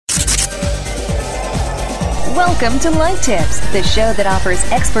Welcome to Life Tips, the show that offers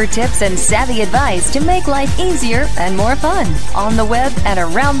expert tips and savvy advice to make life easier and more fun on the web and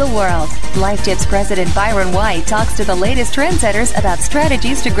around the world. Life Tips President Byron White talks to the latest trendsetters about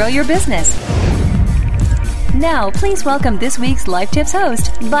strategies to grow your business. Now, please welcome this week's Life Tips host,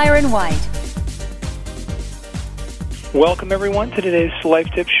 Byron White. Welcome, everyone, to today's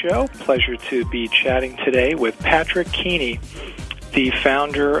Life Tips show. Pleasure to be chatting today with Patrick Keeney, the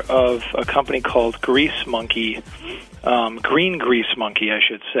founder of a company called Grease Monkey, Green Grease Monkey, I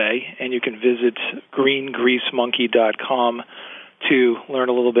should say, and you can visit greengreasemonkey.com to learn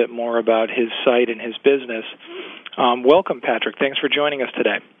a little bit more about his site and his business. Welcome, Patrick. Thanks for joining us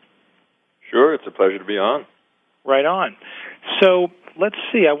today. Sure, it's a pleasure to be on. Right on. So let's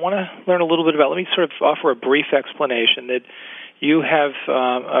see. I want to learn a little bit about, let me sort of offer a brief explanation that you have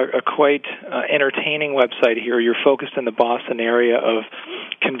a quite entertaining website here. You're focused in the Boston area of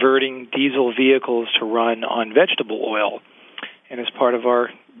converting diesel vehicles to run on vegetable oil. And as part of our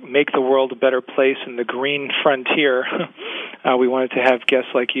Make the World a Better Place in the Green Frontier, we wanted to have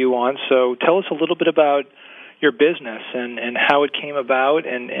guests like you on. So tell us a little bit about your business and how it came about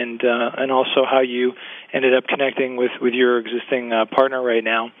and also how you ended up connecting with your existing partner right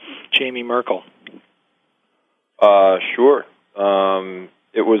now, Jamie Merkel. Sure.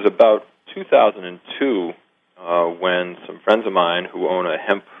 It was about 2002 when some friends of mine who own a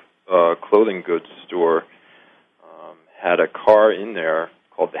hemp clothing goods store had a car in there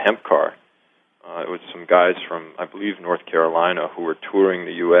called the Hemp Car. It was some guys from, I believe, North Carolina who were touring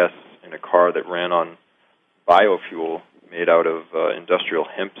the U.S. in a car that ran on biofuel made out of industrial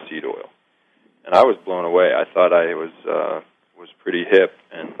hemp seed oil. And I was blown away. I thought I was pretty hip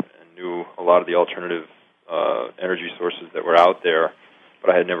and knew a lot of the alternative energy sources that were out there,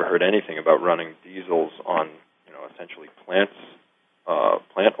 but I had never heard anything about running diesels on, essentially plant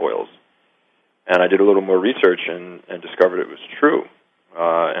oils. And I did a little more research and discovered it was true.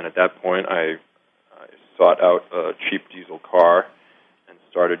 And at that point, I sought out a cheap diesel car and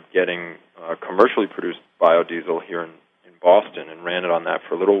started getting commercially produced biodiesel here in Boston and ran it on that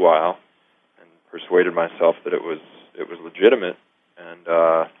for a little while and persuaded myself that it was legitimate. And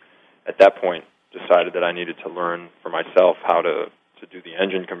at that point, decided that I needed to learn for myself how to do the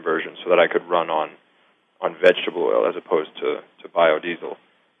engine conversion so that I could run on vegetable oil as opposed to biodiesel.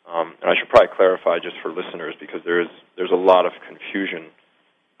 And I should probably clarify just for listeners because there's a lot of confusion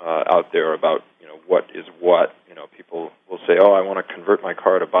out there about what is what. People will say, "Oh, I want to convert my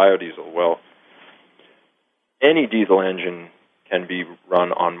car to biodiesel." Well, any diesel engine can be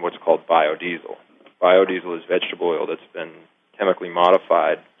run on what's called biodiesel. Biodiesel is vegetable oil that's been chemically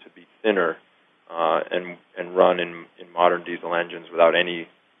modified to be thinner and run in modern diesel engines without any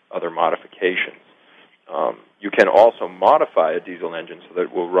other modifications. You can also modify a diesel engine so that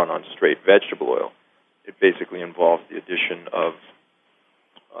it will run on straight vegetable oil. It basically involves the addition of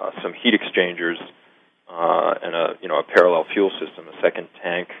some heat exchangers and a parallel fuel system, a second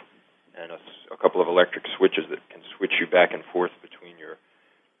tank, and a couple of electric switches that can switch you back and forth between your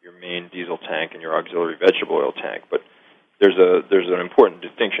main diesel tank and your auxiliary vegetable oil tank. But there's an important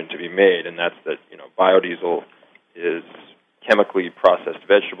distinction to be made, and that's that biodiesel is chemically processed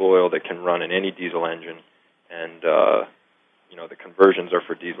vegetable oil that can run in any diesel engine, and the conversions are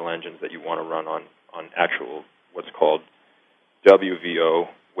for diesel engines that you want to run on actual what's called WVO,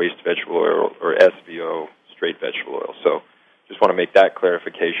 waste vegetable oil, or SVO, straight vegetable oil. So just want to make that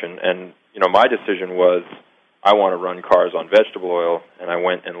clarification. And my decision was I want to run cars on vegetable oil, and I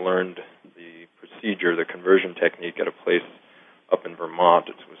went and learned the procedure, the conversion technique at a place up in Vermont.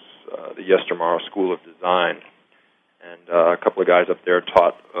 It was the Yestermorrow School of Design. And a couple of guys up there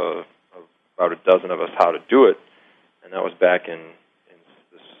taught about a dozen of us how to do it. And that was back in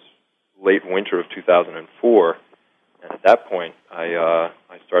this late winter of 2004. And at that point, I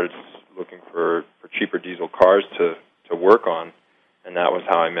started looking for cheaper diesel cars to work on. And that was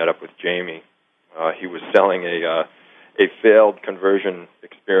how I met up with Jamie. He was selling a failed conversion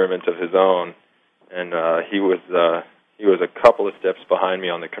experiment of his own, and he was a couple of steps behind me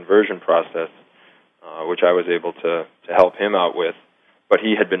on the conversion process, which I was able to help him out with. But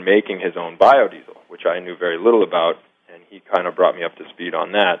he had been making his own biodiesel, which I knew very little about, and he kind of brought me up to speed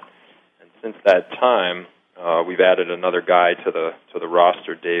on that. And since that time, we've added another guy to the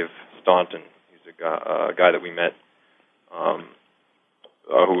roster, Dave Staunton. He's a guy that we met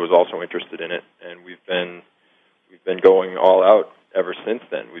who was also interested in it, and we've been going all out ever since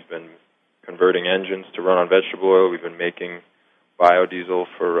then. We've been converting engines to run on vegetable oil. We've been making biodiesel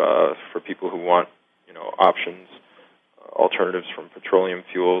for people who want options, alternatives from petroleum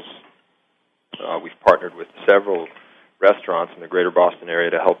fuels. We've partnered with several restaurants in the greater Boston area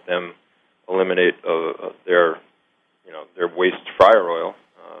to help them eliminate their waste fryer oil.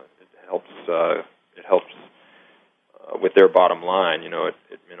 It helps with their bottom line.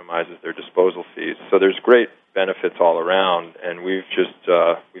 It minimizes their disposal fees. So there's great benefits all around, and we've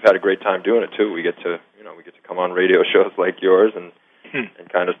had a great time doing it too. We get to come on radio shows like yours and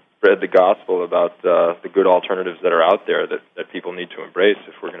kind of spread the gospel about the good alternatives that are out there that people need to embrace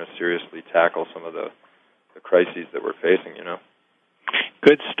if we're going to seriously tackle some of the crises that we're facing.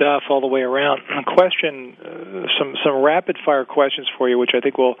 Good stuff all the way around. Question, some rapid-fire questions for you, which I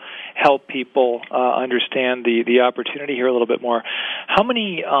think will help people understand the opportunity here a little bit more. How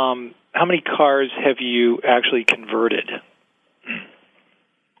many cars have you actually converted?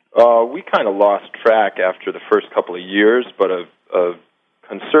 We kind of lost track after the first couple of years, but a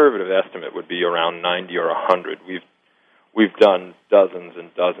conservative estimate would be around 90 or 100. We've done dozens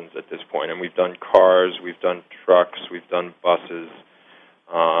and dozens at this point, and we've done cars, we've done trucks, we've done buses.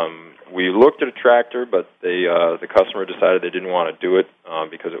 We looked at a tractor, but the customer decided they didn't want to do it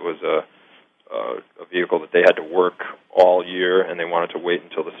because it was a vehicle that they had to work all year, and they wanted to wait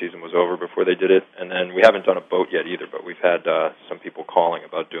until the season was over before they did it. And then we haven't done a boat yet either, but we've had some people calling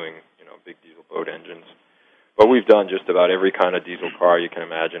about doing big diesel boat engines. But we've done just about every kind of diesel car you can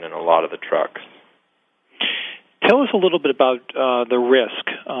imagine and a lot of the trucks. Tell us a little bit about the risk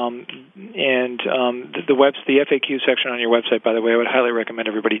and the FAQ section on your website. By the way, I would highly recommend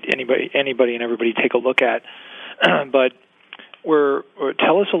anybody and everybody take a look at. But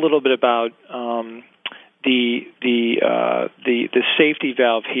tell us a little bit about the safety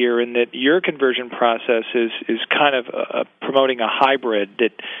valve here, and that your conversion process is kind of promoting a hybrid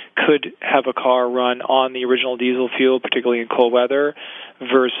that could have a car run on the original diesel fuel, particularly in cold weather,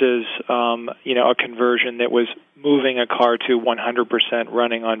 versus a conversion that was moving a car to 100%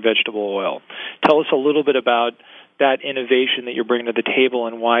 running on vegetable oil. Tell us a little bit about that innovation that you're bringing to the table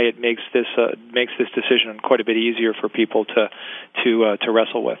and why it makes this decision quite a bit easier for people to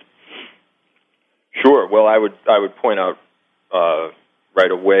wrestle with. Sure. Well, I would point out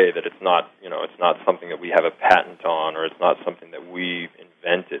right away that it's not something that we have a patent on, or it's not something that we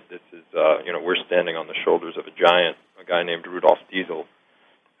invented. This is we're standing on the shoulders of a giant, a guy named Rudolf Diesel,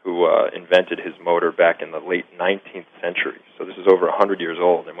 who invented his motor back in the late 19th century. So this is over 100 years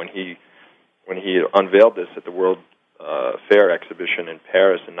old. And when he unveiled this at the World Fair exhibition in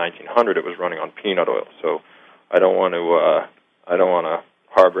Paris in 1900, it was running on peanut oil. So I don't want to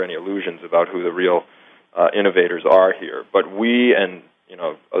harbor any illusions about who the real innovators are here. But we and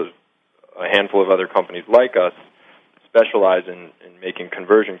a handful of other companies like us specialize in making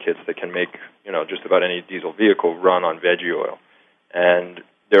conversion kits that can make just about any diesel vehicle run on veggie oil. And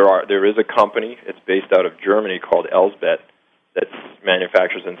there is a company, it's based out of Germany, called Elsbet, that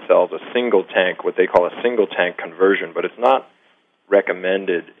manufactures and sells a single tank, what they call a single tank conversion, but it's not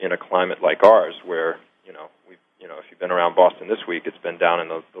recommended in a climate like ours, where if you've been around Boston this week, it's been down in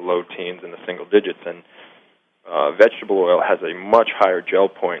the low teens and the single digits, and vegetable oil has a much higher gel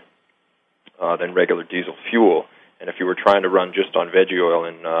point than regular diesel fuel. And if you were trying to run just on veggie oil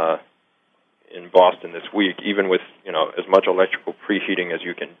in Boston this week, even with as much electrical preheating as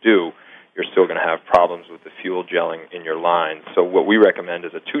you can do, you're still going to have problems with the fuel gelling in your line. So what we recommend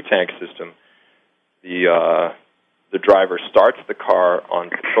is a two-tank system. The driver starts the car on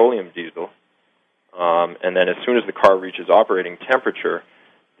petroleum diesel, and then as soon as the car reaches operating temperature,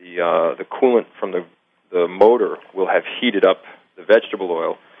 the coolant from the motor will have heated up the vegetable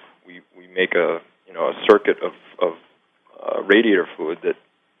oil. We make a circuit of radiator fluid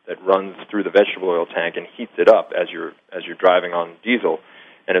that runs through the vegetable oil tank and heats it up as you're driving on diesel.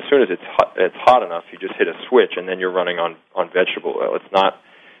 And as soon as it's hot enough, you just hit a switch, and then you're running on vegetable oil. It's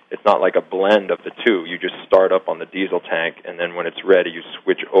not like a blend of the two. You just start up on the diesel tank, and then when it's ready, you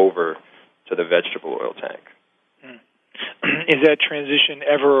switch over to the vegetable oil tank. Is that transition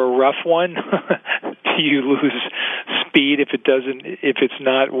ever a rough one? Do you lose speed if it's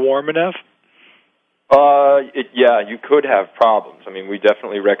not warm enough? Yeah, you could have problems. I mean, we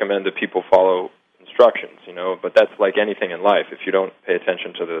definitely recommend that people follow instructions, but that's like anything in life. If you don't pay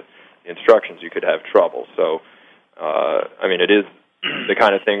attention to the instructions, you could have trouble. So, it is the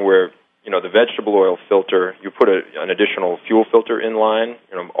kind of thing where, the vegetable oil filter, you put an additional fuel filter in line.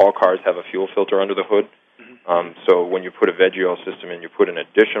 All cars have a fuel filter under the hood. So when you put a veggie oil system in, you put an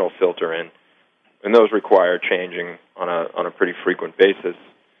additional filter in, and those require changing on a pretty frequent basis,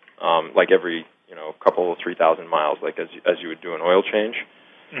 like every couple of 3,000 miles, like as you would do an oil change.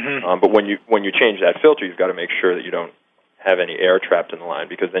 Mm-hmm. But when you change that filter, you've got to make sure that you don't have any air trapped in the line,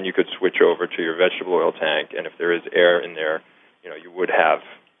 because then you could switch over to your vegetable oil tank, and if there is air in there, you would have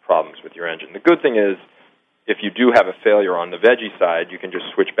problems with your engine. The good thing is if you do have a failure on the veggie side, you can just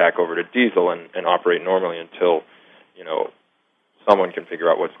switch back over to diesel and operate normally until, someone can figure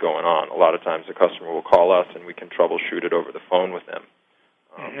out what's going on. A lot of times the customer will call us and we can troubleshoot it over the phone with them.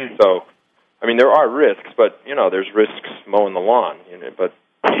 So, I mean, there are risks, but, there's risks mowing the lawn, but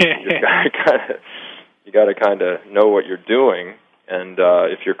you got to kind of know what you're doing, and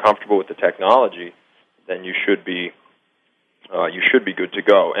if you're comfortable with the technology, then you should be good to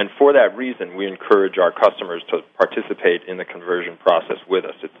go. And for that reason, we encourage our customers to participate in the conversion process with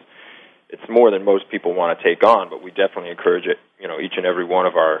us. It's more than most people want to take on, but we definitely encourage it, each and every one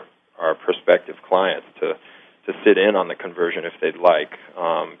of our prospective clients to sit in on the conversion if they'd like,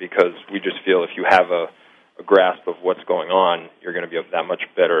 because we just feel if you have a grasp of what's going on, you're going to be that much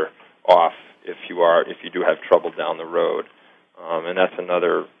better off if you do have trouble down the road. And that's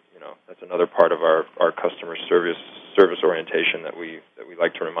another part of our customer service orientation that we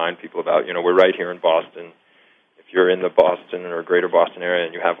like to remind people about. We're right here in Boston. If you're in the Boston or greater Boston area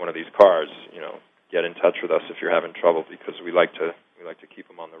and you have one of these cars, get in touch with us if you're having trouble, because we like to keep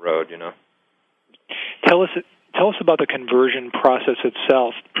them on the road. Tell us about the conversion process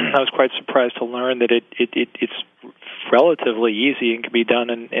itself. I was quite surprised to learn that it's relatively easy and can be done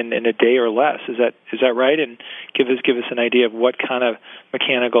in a day or less. Is that right? And give us an idea of what kind of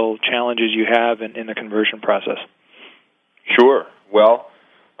mechanical challenges you have in the conversion process. Sure. Well,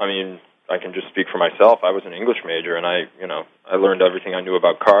 I mean, I can just speak for myself. I was an English major, and I learned everything I knew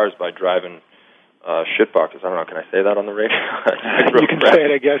about cars by driving shit boxes. I don't know. Can I say that on the radio? You can say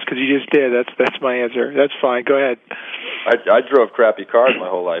it, I guess, because you just did. That's my answer. That's fine. Go ahead. I drove crappy cars my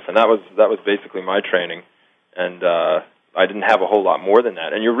whole life, and that was basically my training. And I didn't have a whole lot more than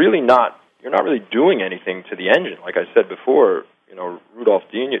that. And you're not really doing anything to the engine. Like I said before, Rudolf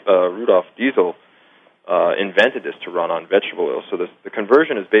Diesel invented this to run on vegetable oil. So the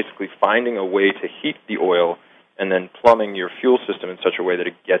conversion is basically finding a way to heat the oil and then plumbing your fuel system in such a way that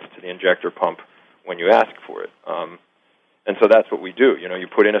it gets to the injector pump when you ask for it. And so that's what we do. You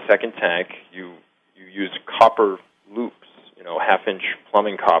put in a second tank, you use copper loops, half-inch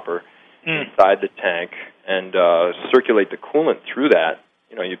plumbing copper inside the tank, and circulate the coolant through that.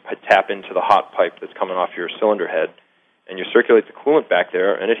 You tap into the hot pipe that's coming off your cylinder head, and you circulate the coolant back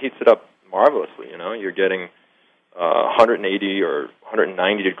there, and it heats it up marvelously. You're getting 180 or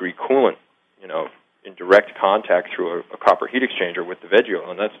 190 degree coolant, in direct contact through a copper heat exchanger with the veggie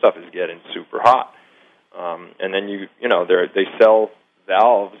oil, and that stuff is getting super hot. And then they sell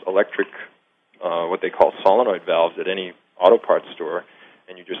valves, electric, what they call solenoid valves, at any auto parts store,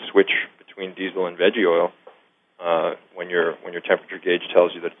 and you just switch between diesel and veggie oil when your temperature gauge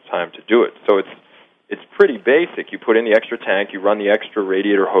tells you that it's time to do it. So it's pretty basic. You put in the extra tank, you run the extra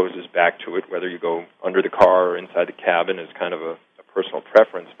radiator hoses back to it, whether you go under the car or inside the cabin is kind of a personal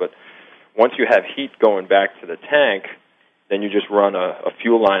preference. But once you have heat going back to the tank, then you just run a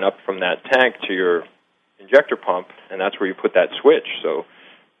fuel line up from that tank to your injector pump, and that's where you put that switch. So,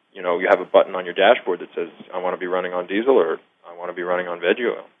 you have a button on your dashboard that says, I want to be running on diesel or I want to be running on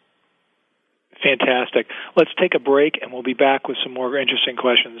veggie oil. Fantastic. Let's take a break, and we'll be back with some more interesting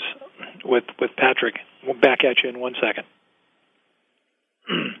questions with Patrick. We'll back at you in 1 second.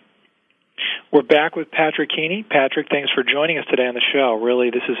 We're back with Patrick Keeney. Patrick, thanks for joining us today on the show. Really,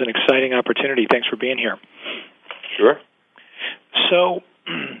 this is an exciting opportunity. Thanks for being here. Sure. So,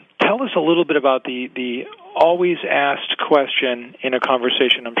 tell us a little bit about the always asked question in a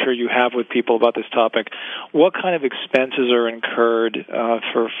conversation I'm sure you have with people about this topic. What kind of expenses are incurred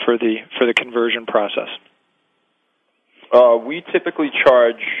for the conversion process? We typically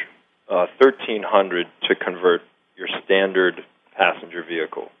charge $1,300 to convert your standard passenger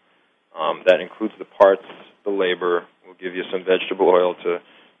vehicle. That includes the parts, the labor. We'll give you some vegetable oil to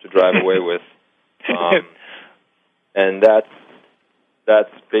drive away with, and that's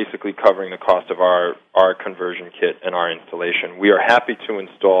basically covering the cost of our conversion kit and our installation. We are happy to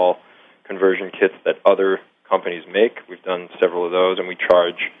install conversion kits that other companies make. We've done several of those, and we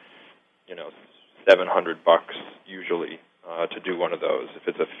charge, $700 usually to do one of those. If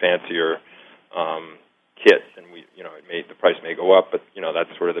it's a fancier kit, and the price may go up, but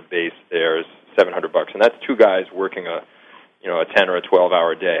that's sort of the base. There is $700, and that's two guys working a 10 or a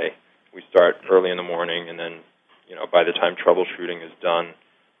 12-hour day. We start early in the morning, and then by the time troubleshooting is done,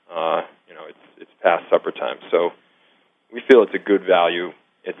 it's past supper time. So we feel it's a good value.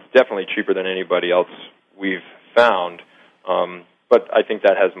 It's definitely cheaper than anybody else we've found, but I think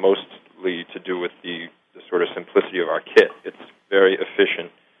that has mostly to do with the sort of simplicity of our kit. It's very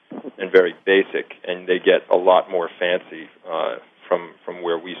efficient and very basic, and they get a lot more fancy from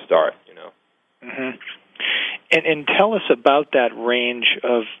where we start. Mm-hmm. And tell us about that range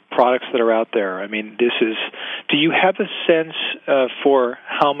of products that are out there. I mean, do you have a sense for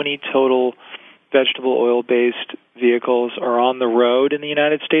how many total vegetable oil-based vehicles are on the road in the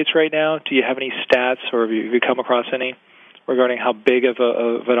United States right now? Do you have any stats, or have you come across any regarding how big of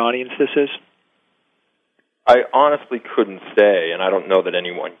an audience this is? I honestly couldn't say, and I don't know that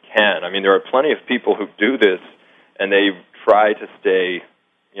anyone can. I mean, there are plenty of people who do this, and they try to stay,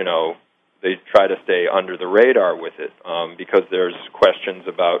 under the radar with it because there's questions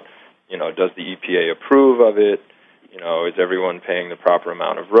about, does the EPA approve of it? Is everyone paying the proper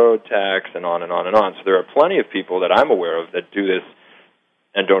amount of road tax, and on and on and on. So there are plenty of people that I'm aware of that do this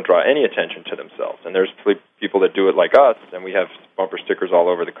and don't draw any attention to themselves. And there's people that do it like us, and we have bumper stickers all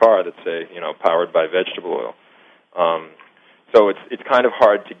over the car that say, powered by vegetable oil. So it's kind of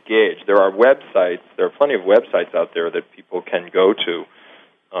hard to gauge. There are plenty of websites out there that people can go to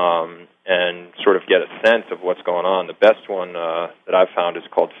and sort of get a sense of what's going on. The best one that I've found is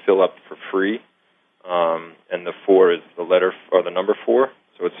called Fill Up for Free, and the 4 is the letter or the number 4,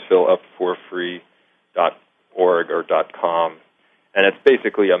 so it's fillupforfree.org or .com. And it's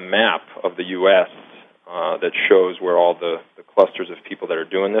basically a map of the U.S. That shows where all the clusters of people that are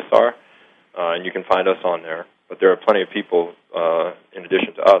doing this are, and you can find us on there. But there are plenty of people, in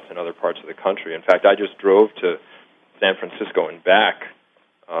addition to us, in other parts of the country. In fact, I just drove to San Francisco and back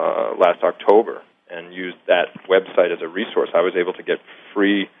last October and used that website as a resource. I was able to get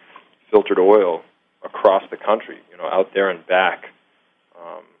free filtered oil across the country, out there and back.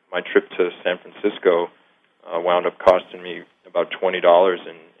 My trip to San Francisco wound up costing me about $20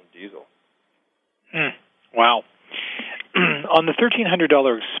 in diesel. Wow. On the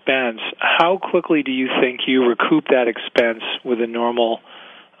 $1,300 expense, how quickly do you think you recoup that expense with a normal,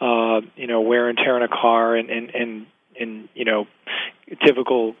 wear and tear in a car and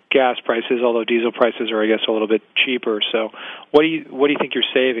typical gas prices? Although diesel prices are, I guess, a little bit cheaper. So, what do you think you're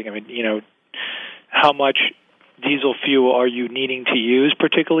saving? I mean, how much diesel fuel are you needing to use,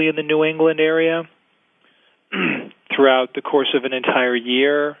 particularly in the New England area, throughout the course of an entire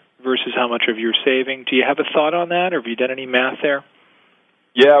year, versus how much of you're saving? Do you have a thought on that, or have you done any math there?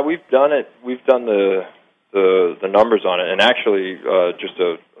 Yeah, we've done it. We've done the numbers on it, and actually, just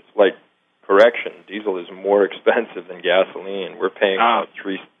a slight correction: diesel is more expensive than gasoline. We're paying about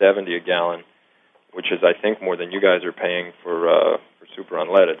 $3.70 a gallon, which is, I think, more than you guys are paying for super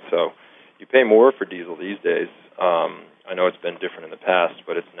unleaded. So you pay more for diesel these days. I know it's been different in the past,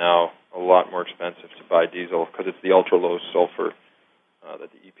 but it's now a lot more expensive to buy diesel because it's the ultra-low sulfur that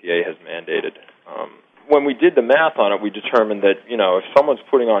the EPA has mandated. When we did the math on it, we determined that, if someone's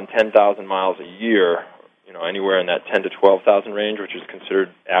putting on 10,000 miles a year, anywhere in that 10 to 12,000 range, which is considered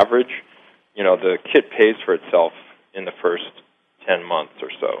average, the kit pays for itself in the first 10 months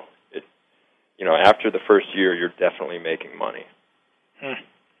or so. After the first year, you're definitely making money.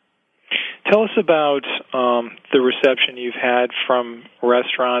 Tell us about the reception you've had from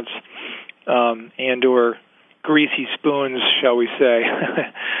restaurants and/or greasy spoons, shall we say,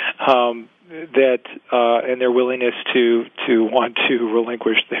 that and their willingness to want to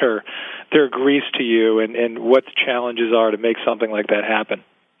relinquish their grease to you, and what the challenges are to make something like that happen.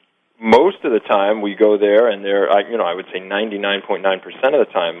 Most of the time we go there, and I would say 99.9% of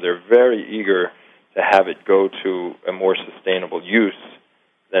the time, they're very eager to have it go to a more sustainable use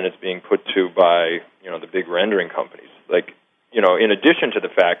than it's being put to by, the big rendering companies. Like, in addition to the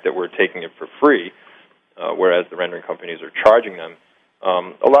fact that we're taking it for free, whereas the rendering companies are charging them,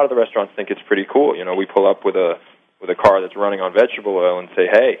 a lot of the restaurants think it's pretty cool. We pull up with a car that's running on vegetable oil and say,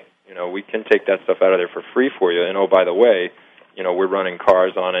 hey, we can take that stuff out of there for free for you. And oh, by the way, we're running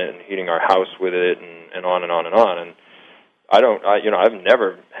cars on it and heating our house with it, and on and on and on. And I've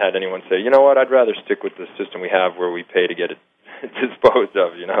never had anyone say, I'd rather stick with the system we have where we pay to get it disposed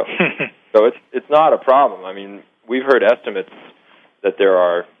of. So it's not a problem. I mean, we've heard estimates that there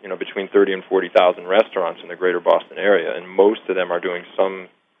are, between 30 and 40,000 restaurants in the greater Boston area, and most of them are doing some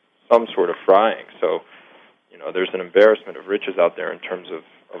sort of frying. So, there's an embarrassment of riches out there in terms of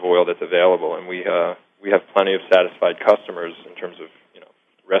oil that's available, and we have plenty of satisfied customers in terms of,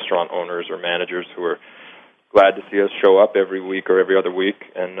 restaurant owners or managers who are glad to see us show up every week or every other week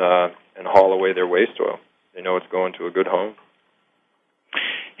and haul away their waste oil. They know it's going to a good home.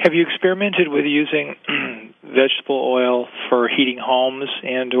 Have you experimented with using vegetable oil for heating homes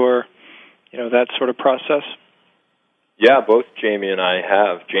and/or, that sort of process? Yeah, both Jamie and I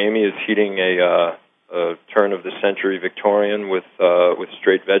have. Jamie is heating a turn-of-the-century Victorian with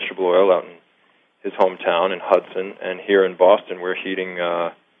straight vegetable oil out in his hometown in Hudson, and here in Boston we're heating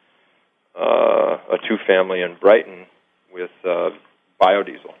a two-family in Brighton with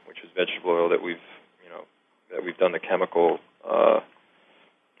biodiesel, which is vegetable oil that we've that we've done the chemical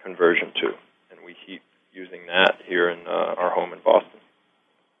conversion to, and we heat using that here in our home in Boston.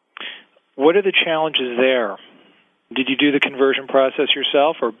 What are the challenges there? Did you do the conversion process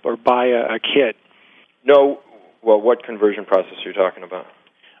yourself, or buy a kit? No. Well, what conversion process are you talking about?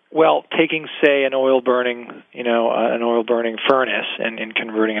 Well, taking, say, an oil burning furnace and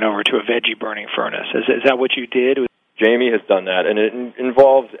converting it over to a veggie burning furnace. Is that what you did? Jamie has done that, and it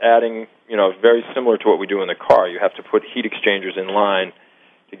involves adding, very similar to what we do in the car. You have to put heat exchangers in line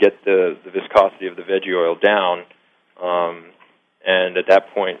to get the viscosity of the veggie oil down, and at that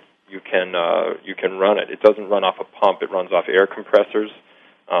point you can run it. It doesn't run off a pump; it runs off air compressors.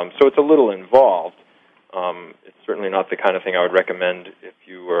 So it's a little involved. It's certainly not the kind of thing I would recommend if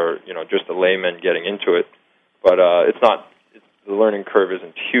you were, just a layman getting into it. But the learning curve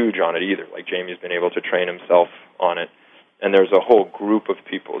isn't huge on it either. Like Jamie's been able to train himself on it, and there's a whole group of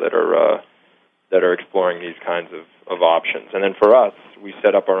people that are exploring these kinds of options. And then for us, we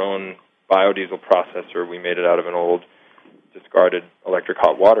set up our own biodiesel processor. We made it out of an old discarded electric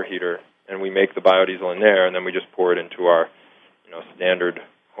hot water heater, and we make the biodiesel in there, and then we just pour it into our standard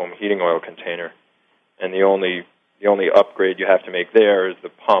home heating oil container. And the only upgrade you have to make there is the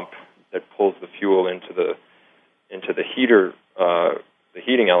pump that pulls the fuel into the heater, the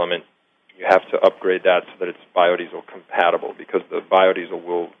heating element. You have to upgrade that so that it's biodiesel compatible, because the biodiesel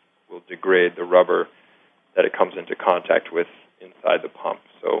will degrade the rubber that it comes into contact with inside the pump.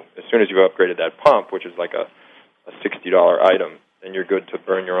 So as soon as you've upgraded that pump, which is like a $60 item, then you're good to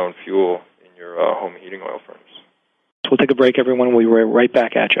burn your own fuel in your home heating oil furnace. We'll take a break, everyone. We'll be right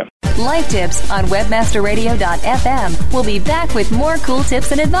back at you. Life Tips on webmasterradio.fm. We'll be back with more cool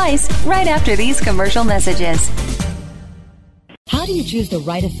tips and advice right after these commercial messages. How do you choose the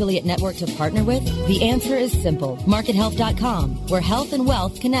right affiliate network to partner with? The answer is simple. MarketHealth.com, where health and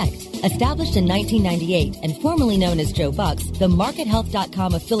wealth connect. Established in 1998 and formerly known as Joe Bucks, the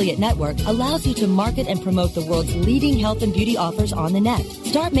MarketHealth.com affiliate network allows you to market and promote the world's leading health and beauty offers on the net.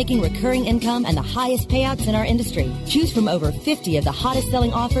 Start making recurring income and the highest payouts in our industry. Choose from over 50 of the hottest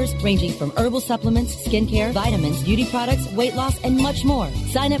selling offers, ranging from herbal supplements, skincare, vitamins, beauty products, weight loss, and much more.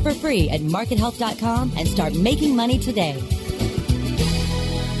 Sign up for free at MarketHealth.com and start making money today.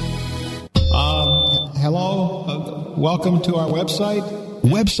 Hello, welcome to our website.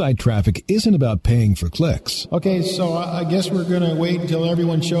 Website traffic isn't about paying for clicks. Okay, so I guess we're going to wait until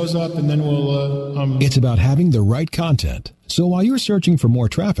everyone shows up and then we'll... It's about having the right content. So while you're searching for more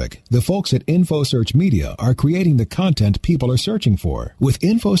traffic, the folks at InfoSearch Media are creating the content people are searching for. With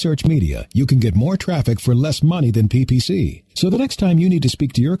InfoSearch Media, you can get more traffic for less money than PPC. So the next time you need to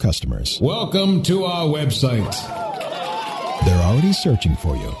speak to your customers... Welcome to our website. They're already searching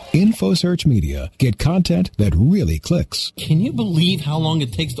for you. InfoSearch Media. Get content that really clicks. Can you believe how long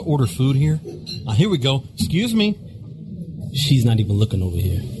it takes to order food here? Here we go. Excuse me. She's not even looking over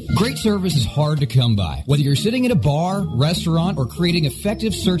here. Great service is hard to come by, whether you're sitting at a bar, restaurant, or creating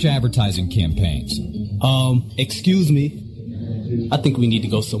effective search advertising campaigns. Excuse me. I think we need to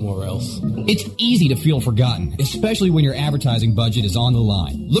go somewhere else. It's easy to feel forgotten, especially when your advertising budget is on the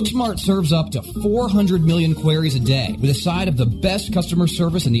line. LookSmart serves up to 400 million queries a day with a side of the best customer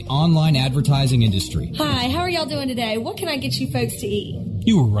service in the online advertising industry. Hi, how are y'all doing today? What can I get you folks to eat?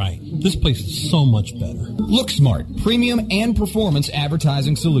 You were right. This place is so much better. LookSmart, premium and performance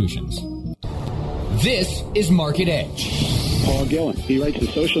advertising solutions. This is Market Edge. Paul Gillen. He writes a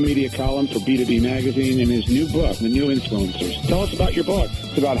social media column for B2B Magazine in his new book, The New Influencers. Tell us about your book.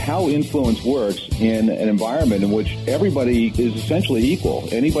 It's about how influence works in an environment in which everybody is essentially equal.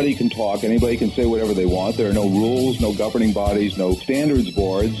 Anybody can talk. Anybody can say whatever they want. There are no rules, no governing bodies, no standards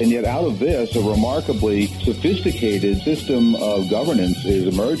boards. And yet out of this, a remarkably sophisticated system of governance is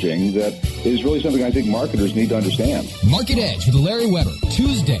emerging that is really something I think marketers need to understand. Market Edge with Larry Weber,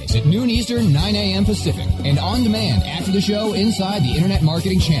 Tuesdays at noon Eastern, 9 a.m. Pacific, and on demand after the show inside the Internet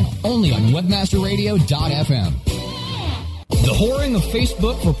Marketing Channel, only on webmasterradio.fm. The whoring of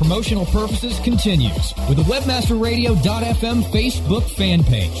Facebook for promotional purposes continues with the webmasterradio.fm Facebook fan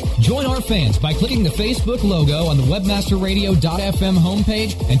page. Join our fans by clicking the Facebook logo on the webmasterradio.fm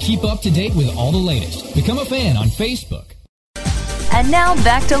homepage and keep up to date with all the latest. Become a fan on Facebook. And now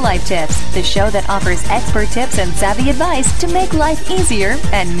back to Life Tips, the show that offers expert tips and savvy advice to make life easier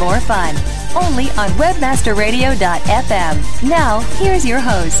and more fun. Only on webmasterradio.fm. Now, here's your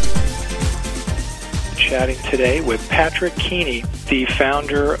host. Chatting today with Patrick Keeney, the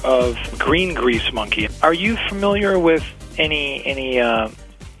founder of Green Grease Monkey. Are you familiar with any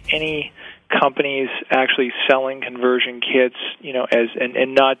companies actually selling conversion kits,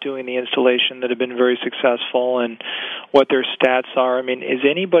 and not doing the installation that have been very successful, and what their stats are? I mean, is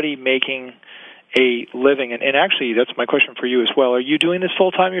anybody making a living? And actually, that's my question for you as well. Are you doing this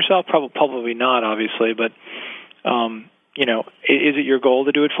full time yourself? Probably not, obviously, but is it your goal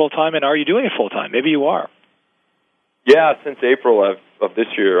to do it full time? And are you doing it full time? Maybe you are. Yeah, since April of this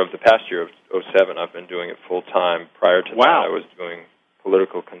year, of the past year of 2007, I've been doing it full time. Prior to that, I was doing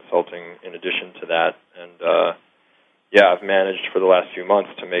political consulting in addition to that, and I've managed for the last few months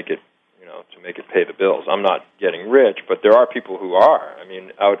to make it pay the bills. I'm not getting rich, but there are people who are. I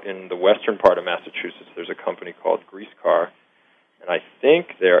mean, out in the western part of Massachusetts, there's a company called Grease Car, and I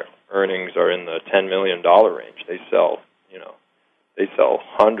think their earnings are in the $10 million range. They sell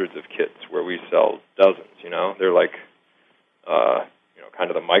hundreds of kits where we sell dozens. They're like, kind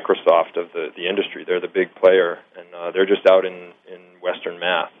of the Microsoft of the industry. They're the big player, and they're just out in Western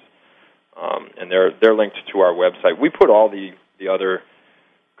Mass, and they're linked to our website. We put all the other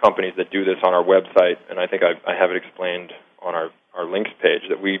companies that do this on our website, and I think I have it explained on our links page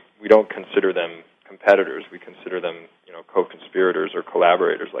that we don't consider them competitors. We consider them co-conspirators or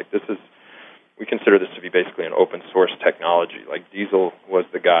collaborators. We consider this to be basically an open source technology. Like Diesel was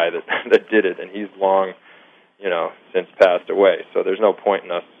the guy that did it, and he's long since passed away. So there's no point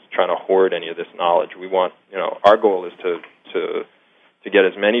in us trying to hoard any of this knowledge. We want, our goal is to get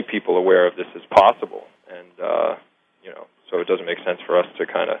as many people aware of this as possible, and so it doesn't make sense for us to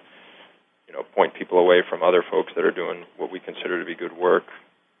kind of point people away from other folks that are doing what we consider to be good work.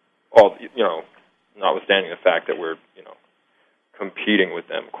 All notwithstanding the fact that we're competing with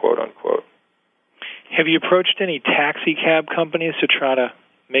them, quote unquote. Have you approached any taxi cab companies to try to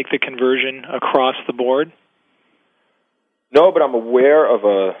make the conversion across the board? No, but I'm aware of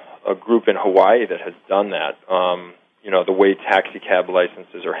a group in Hawaii that has done that. The way taxi cab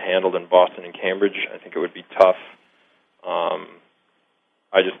licenses are handled in Boston and Cambridge, I think it would be tough.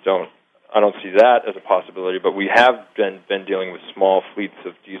 I don't see that as a possibility, but we have been dealing with small fleets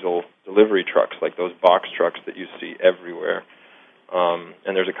of diesel delivery trucks, like those box trucks that you see everywhere.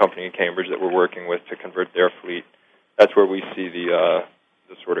 And there's a company in Cambridge that we're working with to convert their fleet. That's where we see the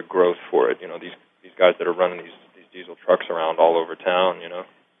sort of growth for it. These guys that are running these diesel trucks around all over town.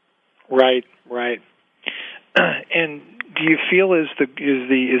 Right. And do you feel as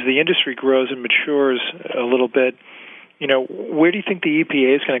the industry grows and matures a little bit, where do you think the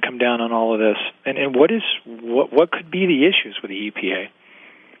EPA is going to come down on all of this? And what could be the issues with the EPA?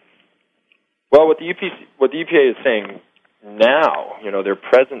 Well, what the EPA is saying now, their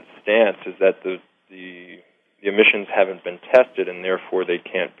present stance is that the emissions haven't been tested, and therefore they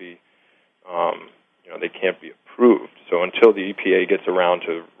can't be approved. So until the EPA gets around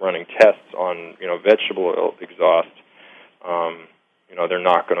to running tests on vegetable oil exhaust, they're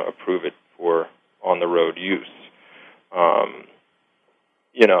not going to approve it for on-the-road use.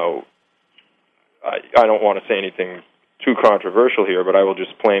 I don't want to say anything too controversial here, but I will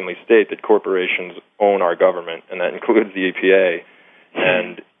just plainly state that corporations own our government, and that includes the EPA.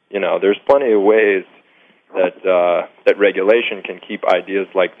 And there's plenty of ways that regulation can keep ideas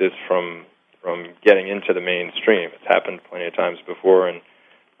like this from getting into the mainstream. It's happened plenty of times before, and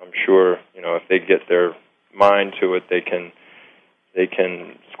I'm sure if they get their mind to it, they can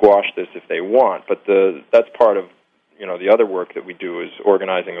squash this if they want. But that's part of the other work that we do is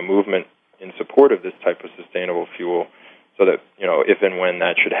organizing a movement in support of this type of sustainable fuel, so that if and when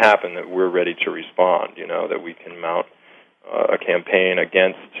that should happen, that we're ready to respond. That we can mount a campaign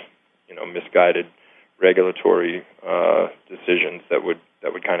against misguided regulatory decisions that would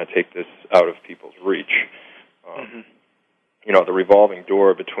kind of take this out of people's reach. The revolving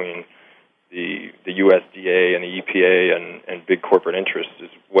door between the USDA and the EPA and big corporate interests is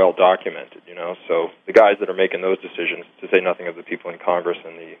well documented. So the guys that are making those decisions, to say nothing of the people in Congress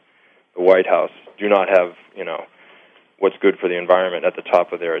and the White House, do not have what's good for the environment at the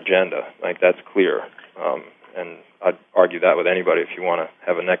top of their agenda. Like, that's clear. And I'd argue that with anybody if you want to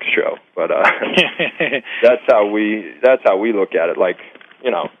have a next show. But that's how we look at it. Like,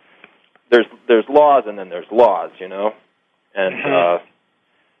 there's laws and then there's laws, And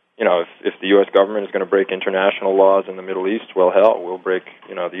if the U.S. government is going to break international laws in the Middle East, well, hell, we'll break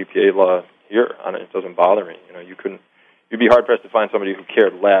the EPA law here. It doesn't bother me. You'd be hard pressed to find somebody who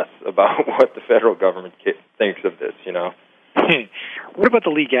cared less about what the federal government thinks of this. What about the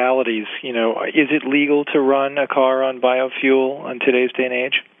legalities? Is it legal to run a car on biofuel in today's day and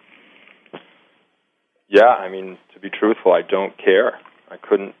age? Yeah, to be truthful, I don't care. I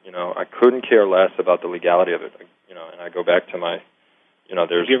couldn't care less about the legality of it. And I go back to my, there's.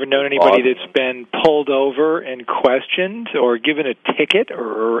 Have you ever known anybody that's been pulled over and questioned, or given a ticket,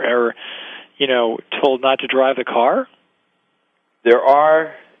 or told not to drive the car? There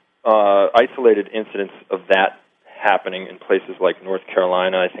are isolated incidents of that happening in places like North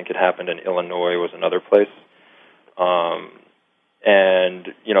Carolina. I think it happened in Illinois was another place.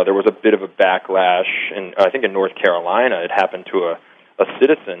 And, there was a bit of a backlash, and I think in North Carolina it happened to a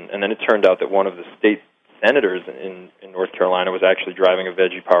citizen, and then it turned out that one of the state senators in North Carolina was actually driving a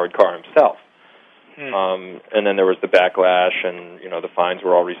veggie-powered car himself. And then there was the backlash, and, the fines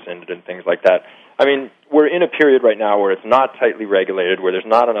were all rescinded and things like that. I mean, we're in a period right now where it's not tightly regulated, where there's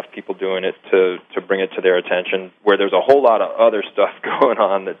not enough people doing it to bring it to their attention, where there's a whole lot of other stuff going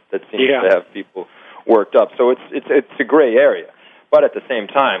on that seems to have people worked up. So it's a gray area. But at the same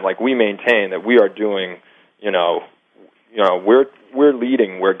time, like, we maintain that we are doing, we're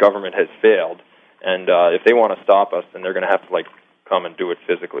leading where government has failed. And if they want to stop us, then they're going to have to, come and do it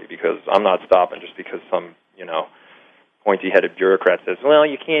physically, because I'm not stopping just because some, pointy-headed bureaucrat says, well,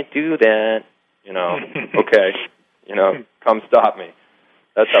 you can't do that. Okay, come stop me.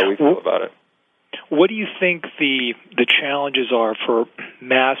 That's how we feel about it. What do you think the challenges are for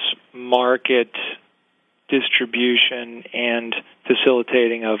mass market distribution and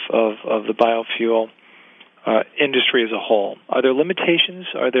facilitating of the biofuel industry as a whole? Are there limitations?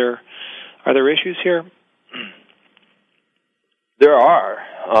 Are there issues here? There are.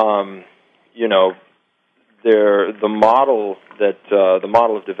 The model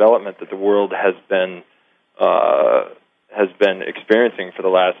of development that the world has been experiencing for the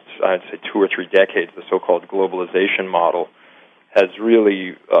last, I'd say, 2 or 3 decades, the so-called globalization model, has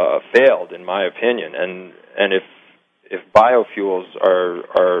really failed, in my opinion. And if biofuels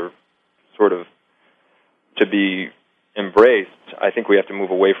are sort of to be embraced, I think we have to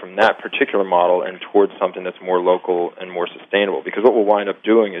move away from that particular model and towards something that's more local and more sustainable. Because what we'll wind up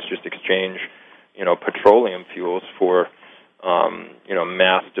doing is just exchange, petroleum fuels for,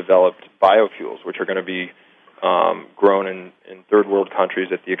 mass-developed biofuels, which are going to be grown in third world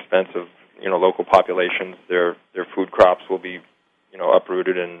countries at the expense of, local populations. Their food crops will be,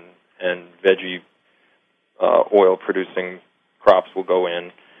 uprooted, and veggie oil-producing crops will go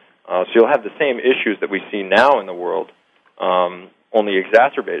in. So you'll have the same issues that we see now in the world, only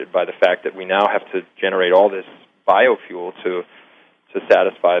exacerbated by the fact that we now have to generate all this biofuel to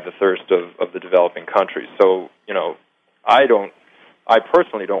satisfy the thirst of the developing countries. So, I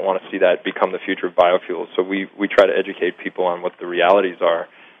personally don't want to see that become the future of biofuels. So we try to educate people on what the realities are.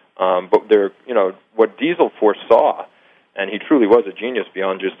 But what Diesel foresaw, and he truly was a genius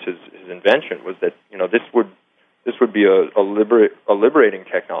beyond just his invention, was that, this would be a liberating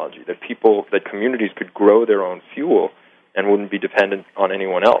technology, that communities could grow their own fuel and wouldn't be dependent on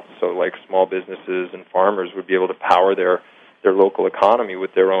anyone else. So, like, small businesses and farmers would be able to power their local economy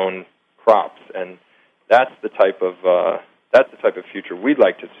with their own crops, and that's the type of future we'd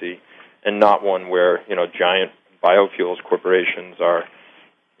like to see, and not one where giant biofuels corporations are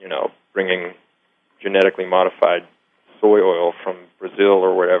bringing genetically modified soy oil from Brazil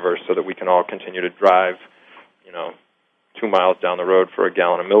or wherever, so that we can all continue to drive 2 miles down the road for a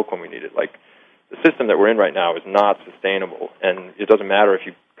gallon of milk when we need it. Like, the system that we're in right now is not sustainable, and it doesn't matter if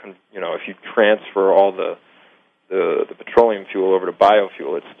you transfer all the petroleum fuel over to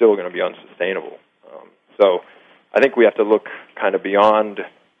biofuel, it's still going to be unsustainable. So I think we have to look kind of beyond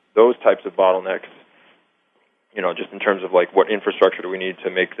those types of bottlenecks, just in terms of, like, what infrastructure do we need to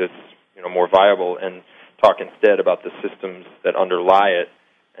make this, more viable, and talk instead about the systems that underlie it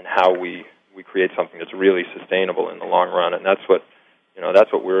and how we create something that's really sustainable in the long run. And that's what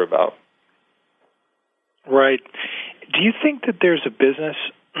we're about. Right. Do you think that there's a business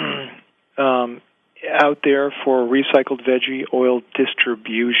out there for recycled veggie oil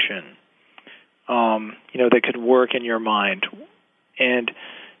distribution, that could work in your mind? And,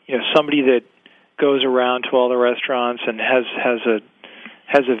 somebody that goes around to all the restaurants and has a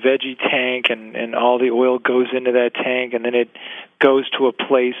veggie tank, and all the oil goes into that tank, and then it goes to a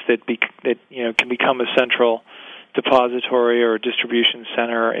place that can become a central depository or a distribution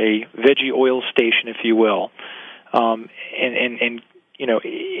center, a veggie oil station, if you will, and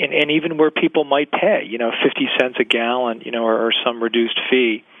even where people might pay 50 cents a gallon, or some reduced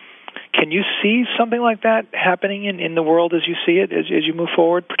fee. Can you see something like that happening in the world as you see it, as you move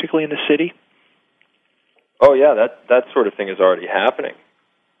forward, particularly in the city? Oh yeah, that sort of thing is already happening.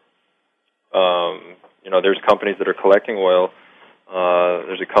 There's companies that are collecting oil.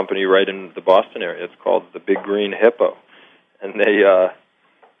 There's a company right in the Boston area. It's called the Big Green Hippo, and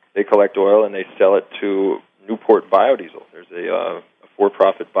they collect oil and they sell it to Newport Biodiesel. There's a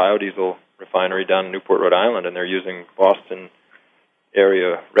for-profit biodiesel refinery down in Newport, Rhode Island, and they're using Boston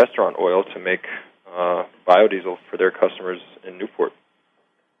area restaurant oil to make biodiesel for their customers in Newport.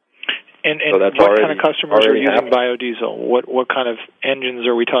 And so what kind of customers are using biodiesel? What kind of engines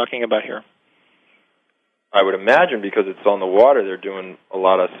are we talking about here? I would imagine because it's on the water, they're doing a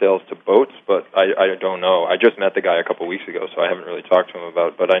lot of sales to boats, but I don't know. I just met the guy a couple weeks ago, so I haven't really talked to him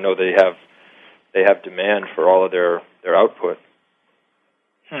about it, but I know they have demand for all of their output.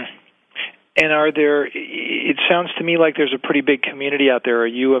 And it sounds to me like there's a pretty big community out there. Are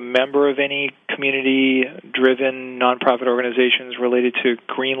you a member of any community-driven nonprofit organizations related to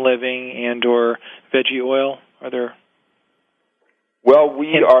green living and or veggie oil? Are there? Well,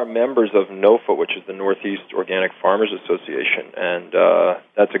 we are members of NOFA, which is the Northeast Organic Farmers Association, and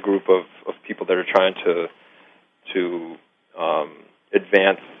that's a group of people that are trying to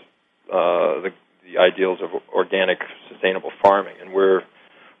advance the ideals of organic, sustainable farming, and we're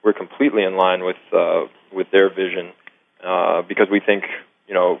completely in line with their vision because we think,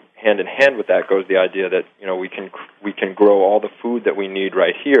 hand in hand with that goes the idea that we can grow all the food that we need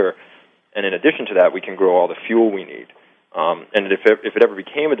right here, and in addition to that, we can grow all the fuel we need. And if it ever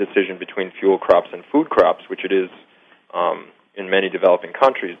became a decision between fuel crops and food crops, which it is in many developing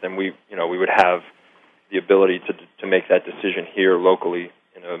countries, then we would have the ability to make that decision here locally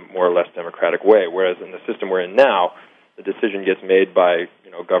in a more or less democratic way. Whereas in the system we're in now, the decision gets made by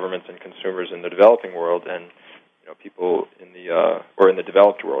governments and consumers in the developing world, and people in the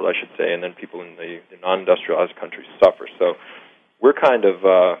developed world, I should say, and then people in the non-industrialized countries suffer. So we're kind of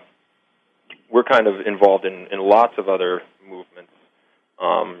involved in lots of other movements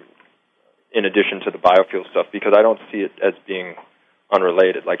in addition to the biofuel stuff, because I don't see it as being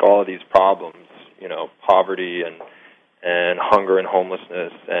unrelated. Like all of these problems, poverty and hunger and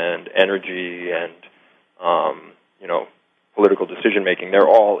homelessness and energy and political decision making, they're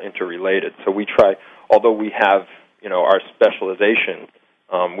all interrelated. So we try, although we have our specialization,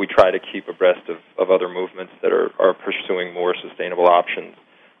 we try to keep abreast of other movements that are pursuing more sustainable options.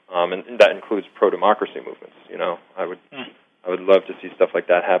 And that includes pro-democracy movements. I would love to see stuff like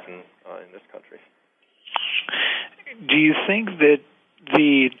that happen in this country. Do you think that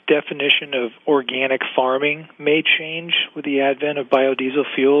the definition of organic farming may change with the advent of biodiesel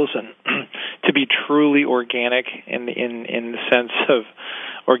fuels, and to be truly organic in the sense of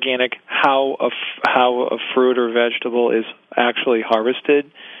organic, how a fruit or vegetable is actually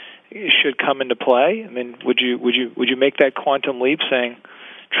harvested should come into play? I mean, would you make that quantum leap, saying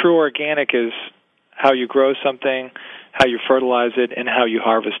true organic is how you grow something, how you fertilize it, and how you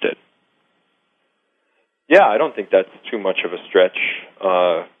harvest it? Yeah, I don't think that's too much of a stretch.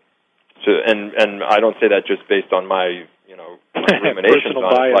 And I don't say that just based on my ruminations on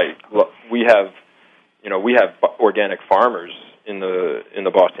it. Like we have organic farmers in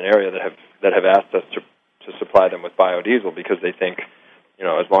the Boston area that have asked us to supply them with biodiesel because they think,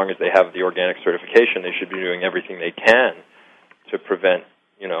 as long as they have the organic certification, they should be doing everything they can to prevent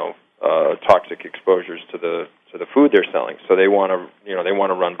toxic exposures to the food they're selling. So they want to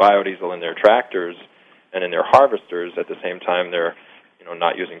run biodiesel in their tractors and in their harvesters. At the same time, they're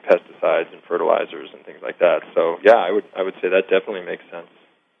not using pesticides and fertilizers and things like that. So yeah, I would say that definitely makes sense.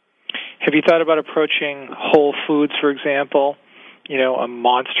 Have you thought about approaching Whole Foods, for example? A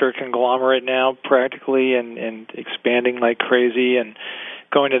monster conglomerate now, practically, and expanding like crazy, and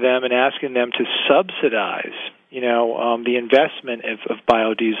going to them and asking them to subsidize the investment of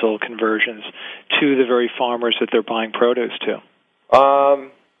biodiesel conversions to the very farmers that they're buying produce to?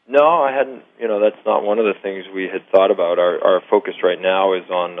 No, I hadn't. That's not one of the things we had thought about. Our focus right now is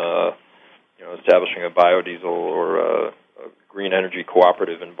on, establishing a biodiesel or a green energy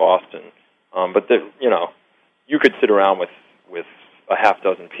cooperative in Boston. But you could sit around with a half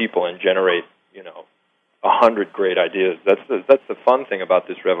dozen people and generate, 100 great ideas. That's the fun thing about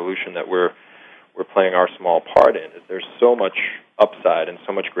this revolution that we're playing our small part in. Is there's so much upside and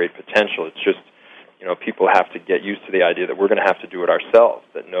so much great potential. It's just people have to get used to the idea that we're going to have to do it ourselves.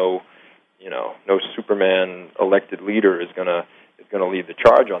 That no Superman elected leader is going to lead the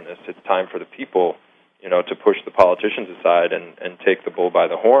charge on this. It's time for the people, to push the politicians aside and take the bull by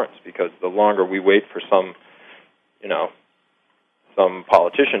the horns. Because the longer we wait for some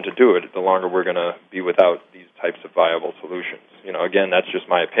politician to do it, the longer we're going to be without these types of viable solutions. Again, that's just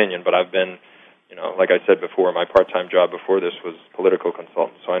my opinion, but I've been, like I said before, my part-time job before this was political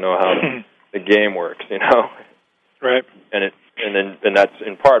consultant, so I know how the game works, Right. And that's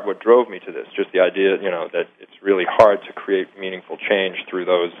in part what drove me to this, just the idea, that it's really hard to create meaningful change through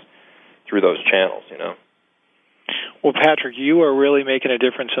those channels, Well, Patrick, you are really making a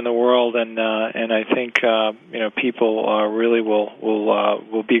difference in the world, and I think people really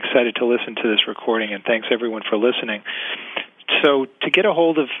will be excited to listen to this recording. And thanks everyone for listening. So, to get a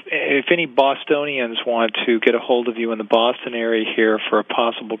hold of, if any Bostonians want to get a hold of you in the Boston area here for a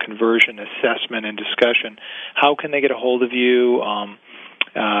possible conversion assessment and discussion, how can they get a hold of you?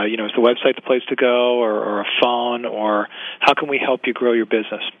 is the website the place to go, or a phone, or how can we help you grow your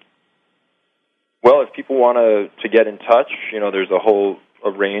business? Well, if people want to get in touch, there's a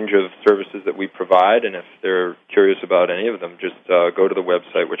range of services that we provide, and if they're curious about any of them, just go to the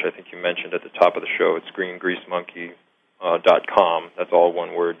website, which I think you mentioned at the top of the show. It's greengreasemonkey.com. That's all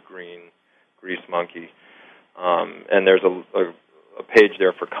one word, Green Grease Monkey. And there's a page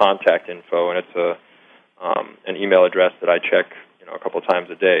there for contact info, and it's an email address that I check a couple times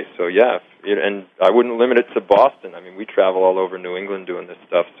a day. So, yeah, and I wouldn't limit it to Boston. I mean, we travel all over New England doing this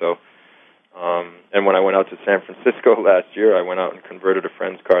stuff, so... and when I went out to San Francisco last year, I went out and converted a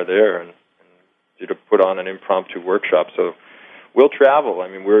friend's car there and put on an impromptu workshop. So we'll travel. I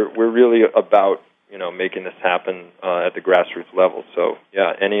mean, we're really about making this happen at the grassroots level. So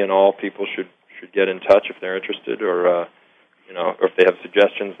yeah, any and all people should get in touch if they're interested, or or if they have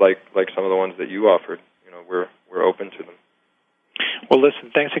suggestions like some of the ones that you offered. We're open to them. Well,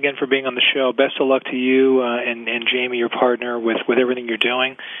 listen, thanks again for being on the show. Best of luck to you and Jamie, your partner, with everything you're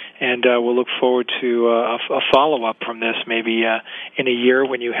doing. And we'll look forward to a follow-up from this maybe in a year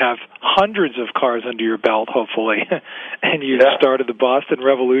when you have hundreds of cars under your belt, hopefully, and you've started the Boston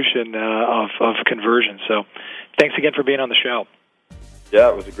revolution of conversion. So thanks again for being on the show. Yeah,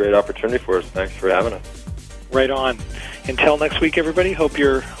 it was a great opportunity for us. Thanks for having us. Right on. Until next week, everybody, hope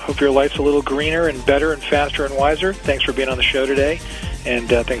your life's a little greener and better and faster and wiser. Thanks for being on the show today. And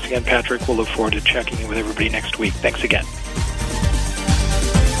thanks again, Patrick. We'll look forward to checking in with everybody next week. Thanks again.